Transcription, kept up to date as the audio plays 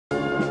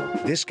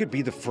This could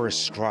be the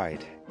first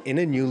stride in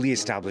a newly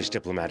established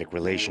diplomatic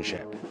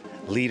relationship.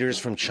 Leaders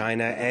from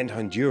China and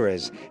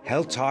Honduras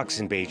held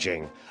talks in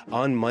Beijing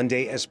on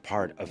Monday as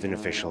part of an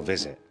official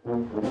visit.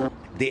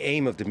 The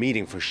aim of the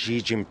meeting for Xi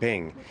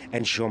Jinping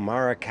and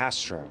Xiomara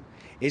Castro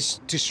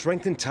is to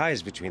strengthen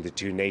ties between the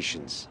two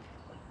nations.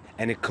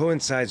 And it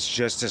coincides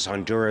just as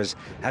Honduras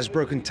has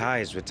broken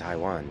ties with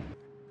Taiwan.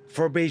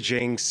 For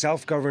Beijing,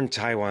 self-governed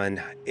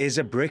Taiwan is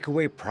a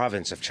breakaway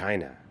province of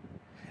China,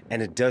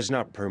 and it does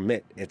not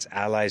permit its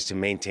allies to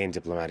maintain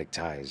diplomatic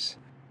ties.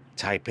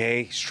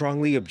 Taipei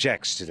strongly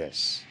objects to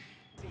this.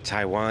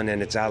 Taiwan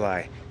and its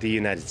ally, the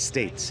United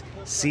States,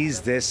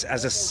 sees this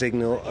as a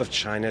signal of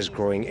China's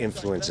growing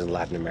influence in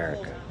Latin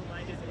America.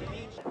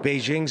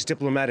 Beijing's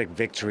diplomatic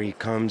victory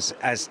comes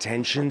as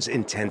tensions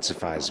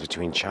intensifies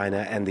between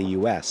China and the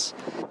U.S.,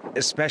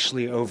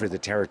 especially over the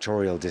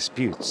territorial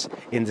disputes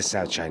in the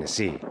South China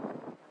Sea.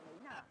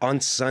 On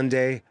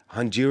Sunday,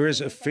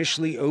 Honduras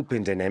officially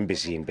opened an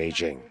embassy in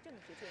Beijing,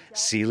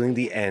 sealing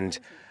the end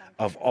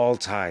of all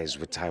ties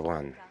with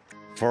Taiwan.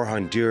 For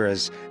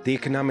Honduras, the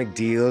economic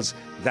deals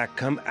that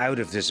come out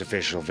of this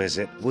official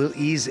visit will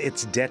ease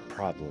its debt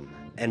problem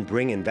and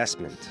bring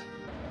investment.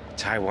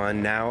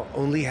 Taiwan now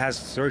only has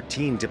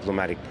 13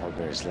 diplomatic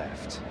partners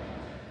left.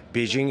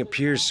 Beijing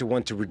appears to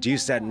want to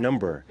reduce that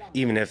number,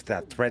 even if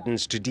that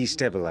threatens to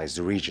destabilize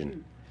the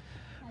region.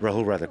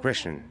 Rahul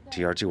Radhakrishnan,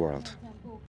 TRT World.